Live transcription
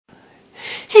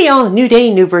Hey y'all, new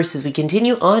day, new verses. We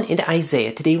continue on into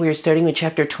Isaiah. Today we are starting with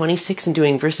chapter 26 and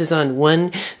doing verses on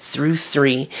 1 through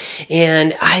 3.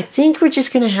 And I think we're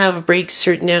just going to have breaks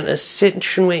written down in a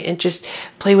certain way and just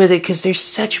play with it because there's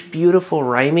such beautiful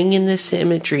rhyming in this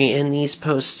imagery and these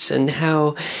posts and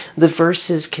how the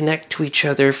verses connect to each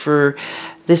other for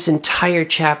this entire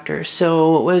chapter.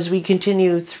 So as we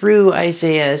continue through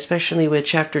Isaiah, especially with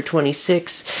chapter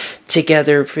 26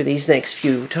 together for these next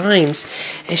few times,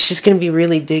 it's just going to be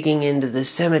really digging into the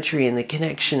symmetry and the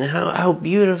connection and how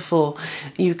beautiful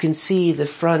you can see the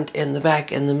front and the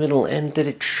back and the middle, and that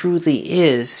it truly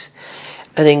is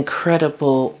an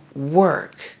incredible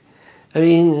work. I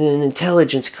mean, an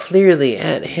intelligence clearly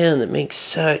at hand that makes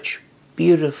such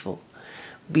beautiful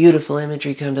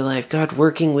imagery come to life. God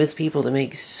working with people to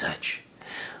make such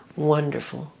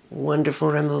wonderful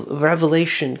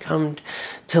revelation come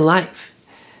to life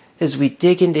as we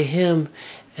dig into Him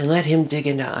and let Him dig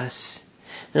into us.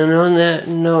 And on that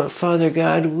note, Father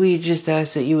God, we just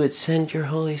ask that you would send your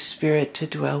Holy Spirit to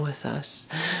dwell with us.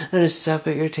 Let us sup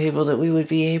at your table, that we would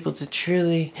be able to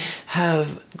truly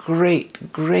have great,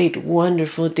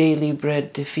 wonderful daily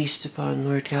bread to feast upon,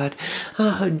 Lord God.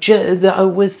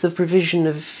 With the provision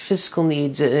of physical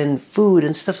needs and food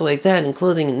and stuff like that, and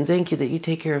clothing, and thank you that you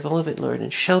take care of all of it, Lord,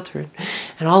 and shelter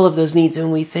and all of those needs.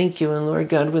 And we thank you, and Lord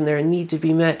God, when there need to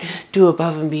be met, do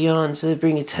above and beyond, so that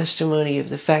bring a testimony of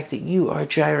the fact that you are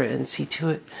Jireh, and see to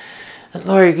it. And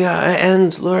Lord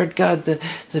God,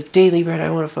 the daily bread I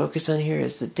want to focus on here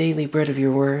is the daily bread of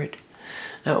your word.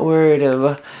 That word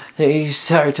of you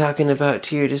started talking about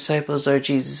to your disciples, Lord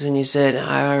Jesus, when you said,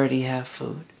 I already have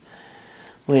food.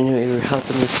 When we were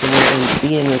helping the Samaritan,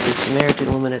 being with the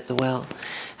Samaritan woman at the well.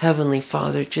 Heavenly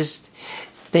Father, just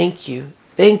thank you.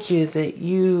 Thank you that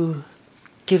you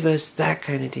give us that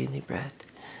kind of daily bread.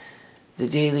 The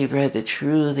daily bread that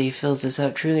truly fills us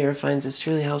up, truly refines us,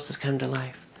 truly helps us come to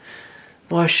life.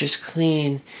 Wash us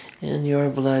clean in your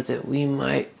blood that we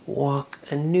might walk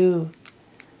anew,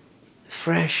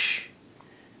 fresh,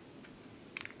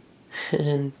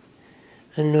 and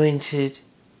anointed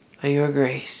by your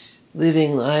grace,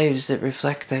 living lives that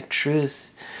reflect that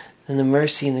truth and the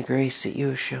mercy and the grace that you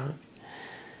have shown.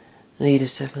 Lead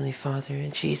us, Heavenly Father,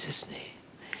 in Jesus' name.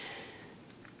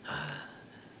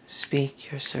 Speak,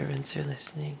 your servants are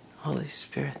listening. Holy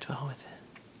Spirit, dwell within.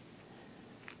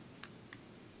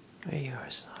 We're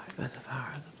yours, Lord, by the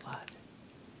power of the blood.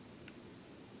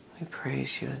 We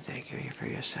praise you and thank you for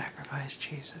your sacrifice,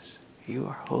 Jesus. You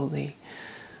are holy,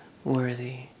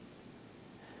 worthy,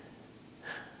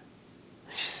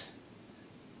 just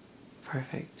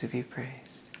perfect to be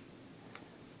praised.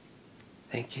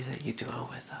 Thank you that you dwell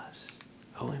with us,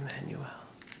 O Emmanuel.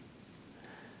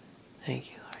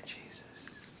 Thank you, Lord Jesus.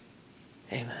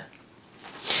 Amen.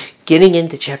 Getting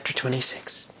into chapter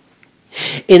 26.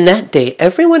 In that day,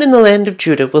 everyone in the land of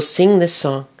Judah will sing this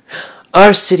song.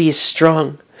 Our city is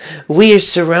strong. We are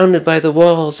surrounded by the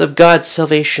walls of God's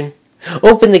salvation.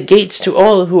 Open the gates to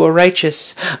all who are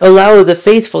righteous. Allow the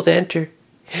faithful to enter.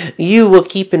 You will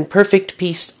keep in perfect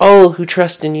peace all who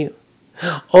trust in you,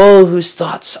 all whose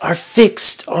thoughts are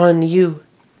fixed on you.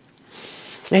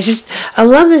 I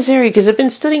love this area because I've been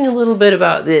studying a little bit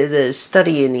about the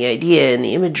study and the idea and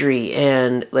the imagery,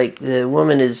 and like the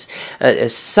woman is a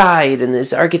side and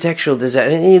this architectural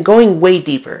design, and you're going way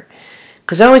deeper.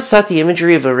 Because I always thought the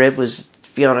imagery of a rib was,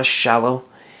 to be honest, shallow.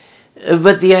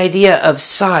 But the idea of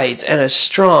sides and a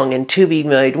strong and two be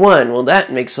made one, well,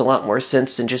 that makes a lot more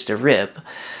sense than just a rib.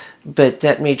 But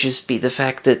that may just be the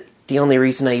fact that the only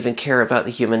reason I even care about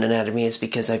the human anatomy is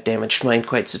because I've damaged mine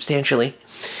quite substantially.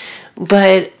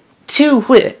 But to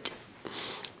wit,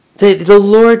 the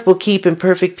Lord will keep in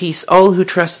perfect peace all who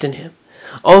trust in Him,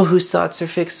 all whose thoughts are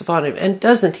fixed upon Him. And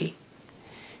doesn't He?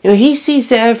 You know, He sees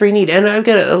to every need. And I've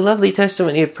got a lovely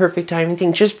testimony of perfect timing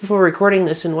thing just before recording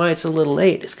this, and why it's a little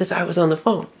late is because I was on the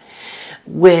phone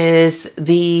with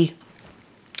the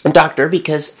doctor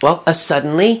because, well, a slow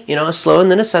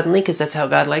and then a suddenly, because that's how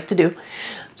God liked to do.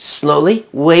 Slowly,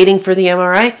 waiting for the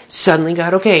MRI, suddenly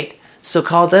got okayed. So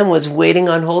called them, was waiting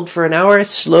on hold for an hour,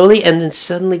 slowly, and then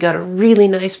suddenly got a really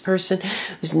nice person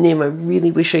whose name I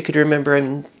really wish I could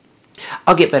remember.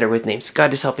 I'll get better with names.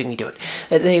 God is helping me do it.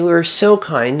 They were so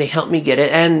kind. They helped me get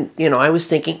it. And, I was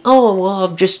thinking,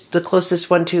 just the closest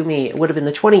one to me, it would have been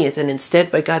the 20th. And instead,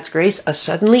 by God's grace,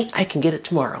 suddenly, I can get it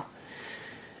tomorrow.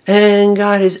 And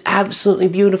God is absolutely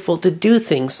beautiful to do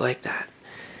things like that.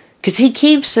 Because He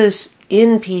keeps us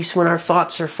in peace when our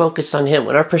thoughts are focused on Him,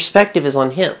 when our perspective is on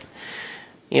Him.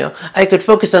 I could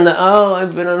focus on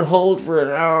I've been on hold for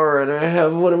an hour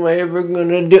and what am I ever going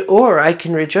to do? Or I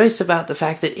can rejoice about the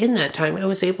fact that in that time I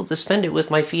was able to spend it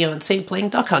with my fiancé playing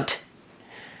duck hunt.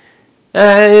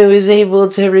 I was able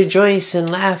to rejoice and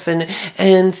laugh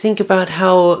and think about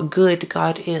how good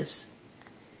God is.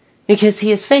 Because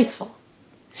He is faithful.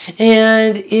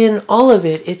 And in all of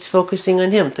it, it's focusing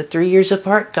on Him. The 3 years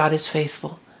apart, God is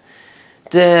faithful.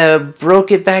 The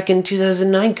broke it back in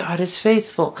 2009, God is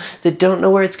faithful. The don't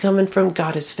know where it's coming from,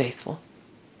 God is faithful.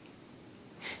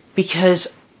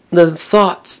 Because the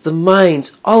thoughts, the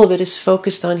minds, all of it is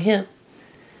focused on Him.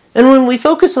 And when we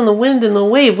focus on the wind and the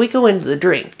wave, we go into the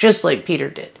drink, just like Peter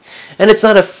did. And it's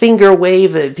not a finger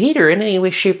wave at Peter in any way,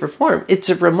 shape, or form. It's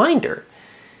a reminder.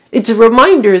 It's a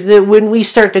reminder that when we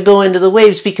start to go into the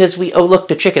waves because we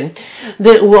looked a chicken,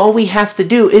 that all we have to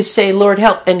do is say, Lord,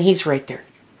 help, and He's right there.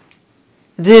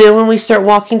 When we start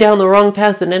walking down the wrong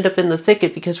path and end up in the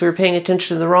thicket because we were paying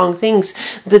attention to the wrong things,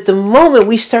 that the moment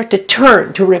we start to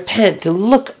turn, to repent, to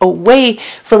look away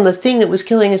from the thing that was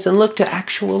killing us and look to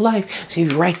actual life, so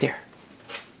He's right there.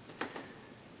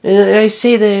 And I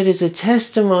say that it is a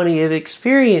testimony of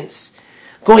experience,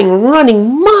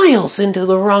 running miles into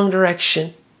the wrong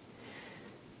direction.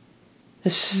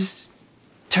 It's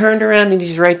turned around and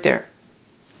He's right there.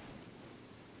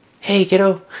 Hey,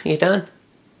 kiddo, you done?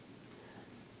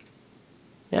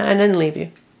 Yeah, I didn't leave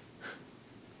you.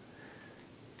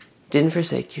 Didn't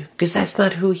forsake you. Because that's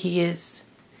not who He is.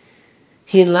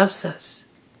 He loves us.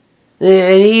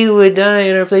 And He would die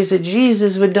in our place. That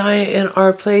Jesus would die in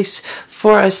our place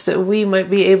for us, that we might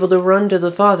be able to run to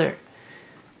the Father.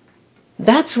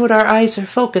 That's what our eyes are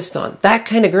focused on. That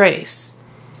kind of grace.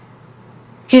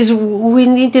 Because we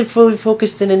need to be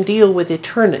focused in and deal with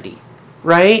eternity.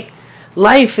 Right?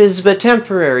 Life is but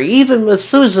temporary. Even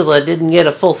Methuselah didn't get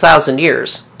a full 1,000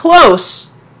 years.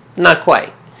 Close. Not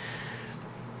quite.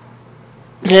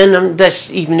 And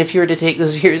that's even if you were to take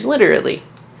those years literally.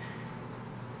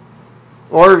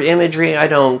 Or imagery, I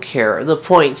don't care. The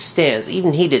point stands.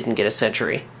 Even he didn't get a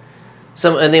century.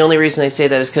 And the only reason I say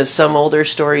that is because some older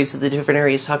stories of the different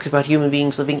areas talk about human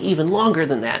beings living even longer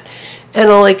than that. And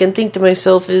all I can think to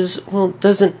myself is, well, it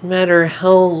doesn't matter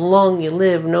how long you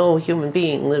live, no human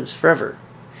being lives forever.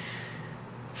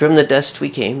 From the dust we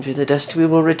came, to the dust we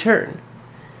will return.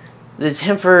 The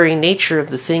temporary nature of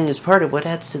the thing is part of what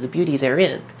adds to the beauty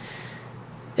therein.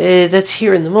 That's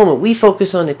here in the moment. We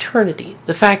focus on eternity.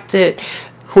 The fact that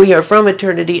we are from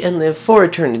eternity and live for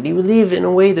eternity. We live in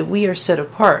a way that we are set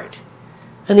apart.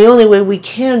 And the only way we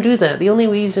can do that, the only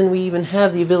reason we even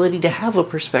have the ability to have a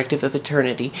perspective of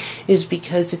eternity, is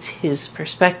because it's His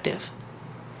perspective.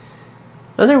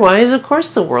 Otherwise, of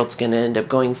course, the world's going to end up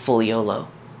going full YOLO.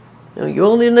 You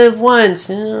only live once.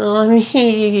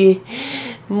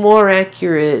 More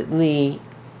accurately,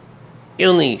 you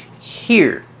only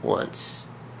hear once.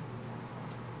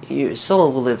 Your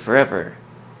soul will live forever.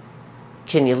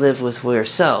 Can you live with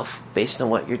yourself based on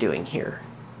what you're doing here?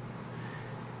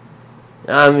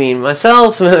 I mean,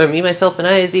 myself, and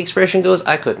I, as the expression goes,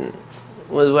 I couldn't.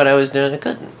 With what I was doing, I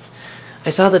couldn't. I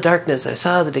saw the darkness, I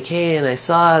saw the decay, and I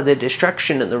saw the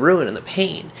destruction and the ruin and the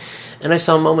pain. And I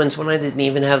saw moments when I didn't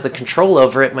even have the control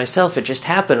over it myself. It just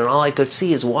happened, and all I could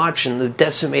see is watch and the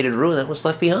decimated ruin that was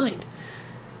left behind.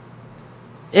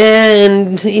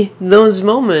 And those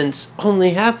moments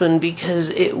only happened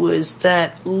because it was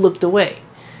that looked away.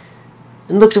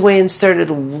 And looked away and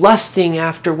started lusting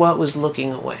after what was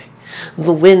looking away.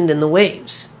 The wind and the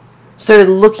waves. Started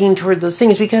looking toward those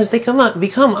things because they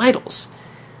become idols.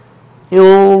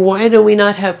 Why do we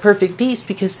not have perfect peace?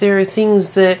 Because there are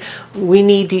things that we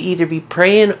need to either be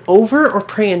praying over or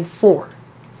praying for.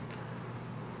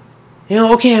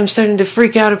 Okay, I'm starting to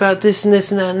freak out about this and this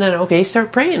and that and that. Okay,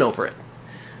 start praying over it.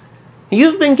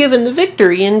 You've been given the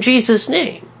victory in Jesus'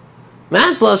 name.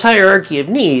 Maslow's hierarchy of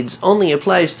needs only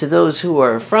applies to those who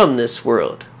are from this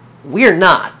world. We're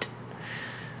not.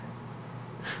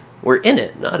 We're in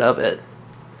it, not of it.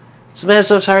 So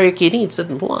Maslow's hierarchy of needs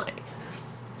doesn't apply.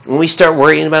 When we start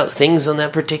worrying about things on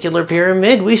that particular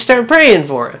pyramid, we start praying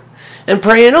for it. And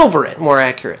praying over it, more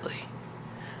accurately.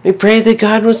 We pray that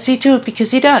God will see to it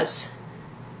because He does.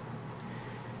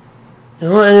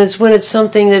 And it's when it's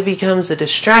something that becomes a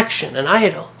distraction, an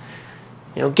idol.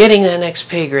 Getting that next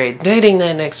pay grade, getting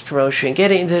that next promotion,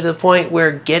 getting to the point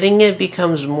where getting it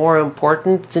becomes more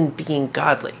important than being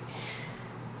godly.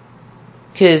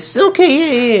 Because,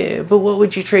 okay, but what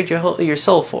would you trade your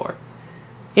soul for?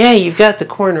 Yeah, you've got the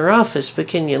corner office, but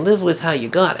can you live with how you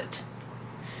got it?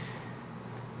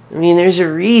 There's a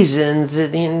reason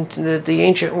that the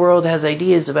ancient world has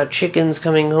ideas about chickens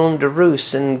coming home to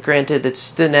roost, and granted,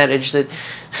 it's an adage that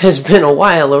has been a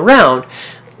while around,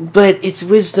 but it's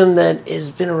wisdom that has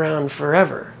been around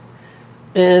forever.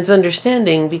 And it's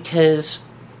understanding because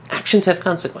actions have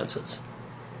consequences.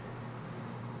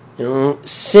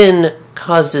 Sin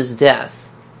causes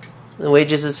death. The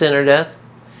wages of sin are death.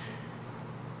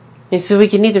 And so we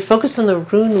can either focus on the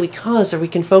ruin we cause, or we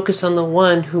can focus on the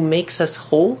one who makes us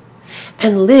whole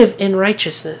and live in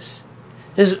righteousness.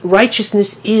 Because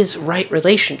righteousness is right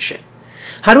relationship.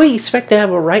 How do we expect to have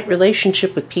a right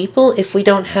relationship with people if we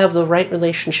don't have the right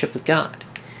relationship with God?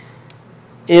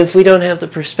 If we don't have the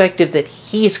perspective that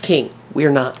He's king, we're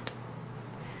not.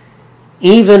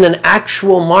 Even an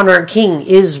actual monarch king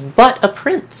is but a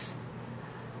prince.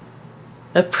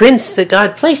 A prince that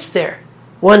God placed there.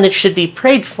 One that should be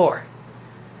prayed for.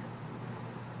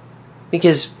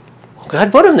 Because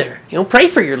God put him there. Pray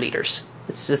for your leaders.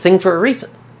 It's a thing for a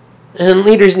reason. And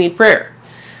leaders need prayer.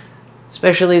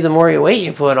 Especially the more weight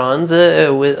you put on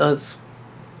with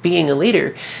being a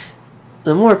leader,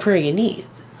 the more prayer you need.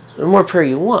 The more prayer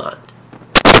you want.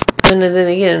 And then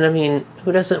again,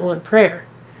 who doesn't want prayer?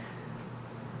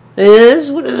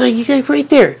 You got right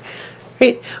there.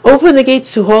 Right? Open the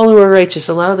gates to all who are righteous.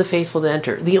 Allow the faithful to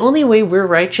enter. The only way we're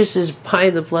righteous is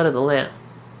by the blood of the Lamb.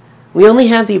 We only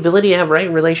have the ability to have right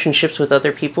relationships with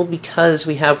other people because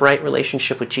we have right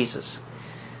relationship with Jesus.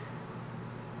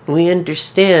 We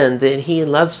understand that He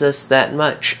loves us that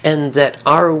much, and that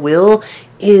our will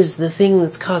is the thing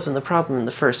that's causing the problem in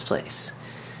the first place.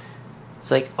 It's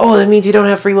like, that means you don't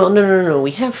have free will. No.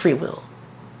 We have free will.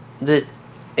 That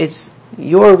it's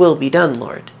your will be done,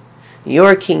 Lord.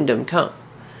 Your kingdom come.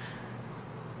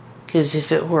 Because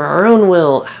if it were our own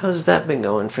will, how's that been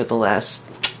going for the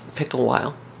last pickle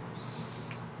while?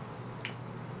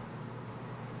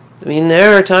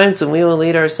 There are times when we will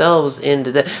lead ourselves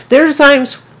into that. There are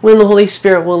times when the Holy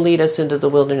Spirit will lead us into the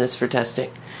wilderness for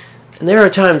testing. And there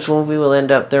are times when we will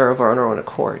end up there of our own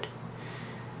accord.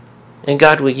 And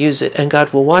God will use it, and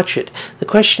God will watch it. The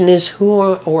question is, who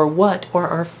or what are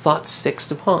our thoughts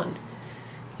fixed upon?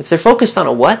 If they're focused on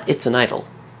a what, it's an idol.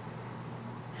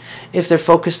 If they're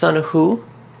focused on a who,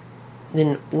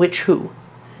 then which who?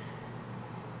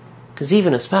 Because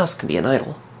even a spouse can be an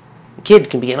idol. A kid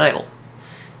can be an idol.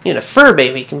 Even a fur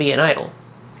baby can be an idol.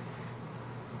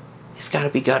 It's got to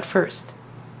be God first.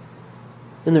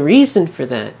 And the reason for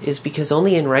that is because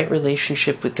only in right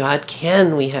relationship with God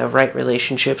can we have right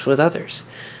relationships with others.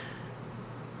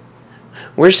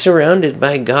 We're surrounded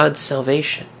by God's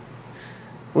salvation.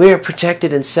 We are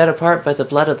protected and set apart by the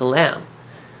blood of the Lamb.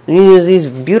 And these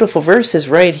beautiful verses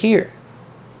right here.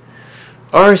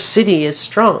 Our city is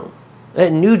strong.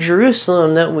 That New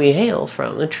Jerusalem that we hail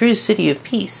from, the true city of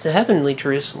peace, the heavenly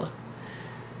Jerusalem.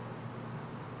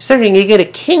 Starting to get a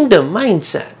kingdom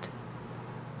mindset.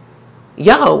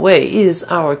 Yahweh is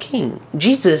our king.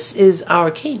 Jesus is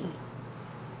our king.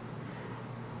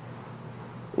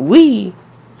 We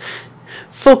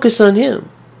focus on Him.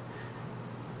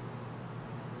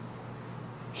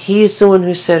 He is the one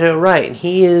who set it right.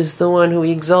 He is the one who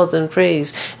we exalt and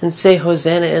praise and say,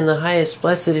 Hosanna in the highest.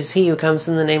 Blessed is He who comes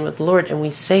in the name of the Lord. And we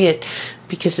say it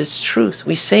because it's truth.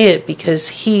 We say it because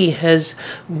He has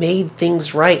made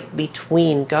things right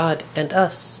between God and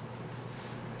us.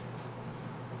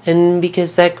 And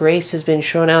because that grace has been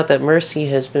shown out, that mercy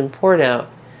has been poured out,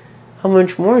 how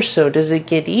much more so does it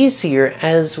get easier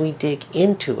as we dig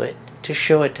into it to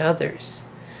show it to others?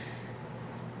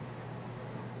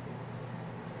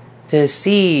 To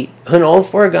see in all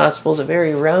four Gospels a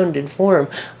very rounded form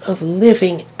of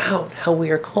living out how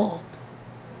we are called.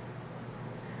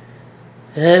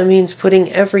 And that means putting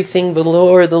everything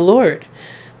below the Lord.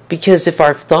 Because if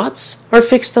our thoughts are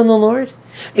fixed on the Lord,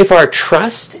 if our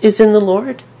trust is in the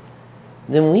Lord,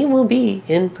 then we will be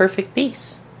in perfect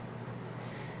peace.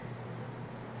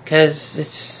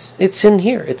 Because it's in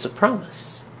here. It's a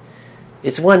promise.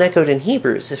 It's one echoed in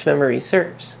Hebrews, if memory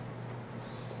serves.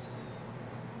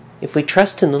 If we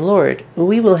trust in the Lord,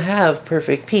 we will have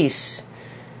perfect peace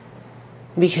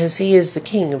because He is the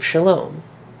King of Shalom.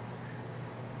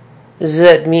 Does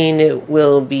that mean it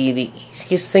will be the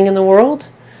easiest thing in the world?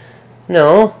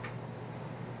 No.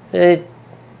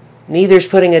 Neither's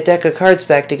putting a deck of cards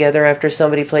back together after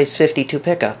somebody plays 52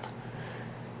 pickup.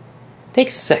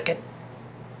 Takes a second.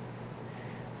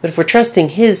 But if we're trusting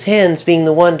His hands being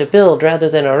the one to build rather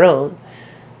than our own,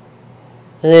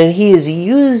 and then He is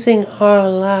using our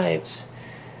lives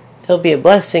to be a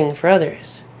blessing for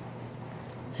others.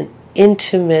 An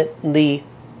intimately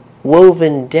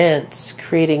woven dance,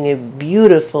 creating a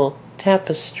beautiful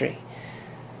tapestry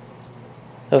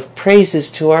of praises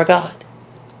to our God.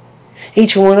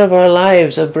 Each one of our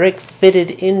lives a brick fitted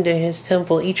into His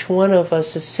temple. Each one of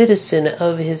us a citizen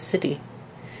of His city.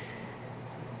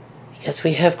 Because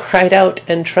we have cried out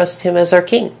and trust Him as our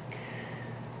King.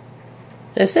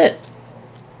 That's it.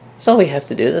 That's all we have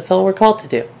to do. That's all we're called to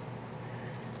do.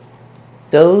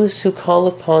 Those who call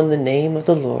upon the name of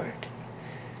the Lord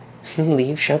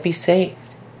shall be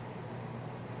saved.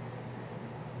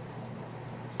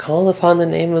 Call upon the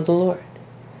name of the Lord.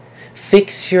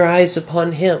 Fix your eyes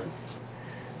upon Him.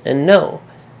 And know,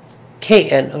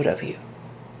 K-N-O-W,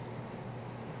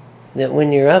 that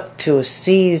when you're up to a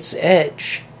sea's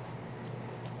edge,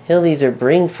 He'll either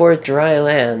bring forth dry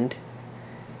land,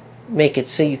 make it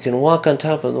so you can walk on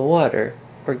top of the water,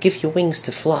 or give you wings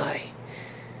to fly.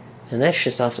 And that's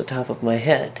just off the top of my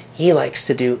head. He likes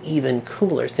to do even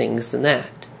cooler things than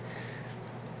that.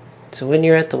 So when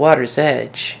you're at the water's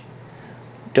edge,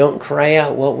 don't cry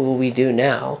out, "What will we do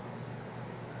now?"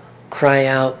 Cry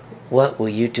out, "What will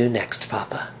you do next,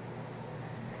 Papa?"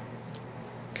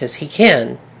 Because He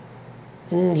can,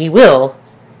 and He will,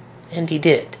 and He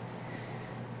did.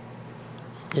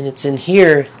 And it's in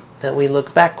here that we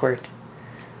look backward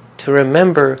to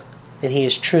remember that He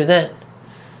is true then,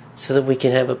 so that we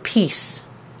can have a peace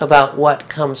about what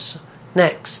comes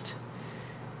next,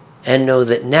 and know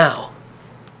that now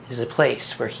is a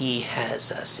place where He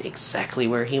has us exactly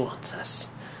where He wants us,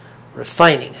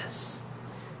 refining us,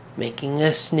 making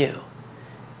us new,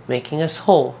 making us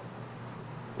whole,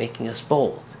 making us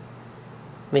bold,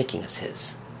 making us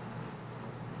His.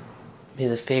 May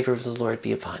the favor of the Lord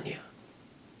be upon you.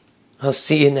 I'll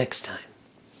see you next time.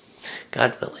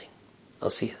 God willing, I'll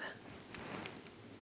see you then.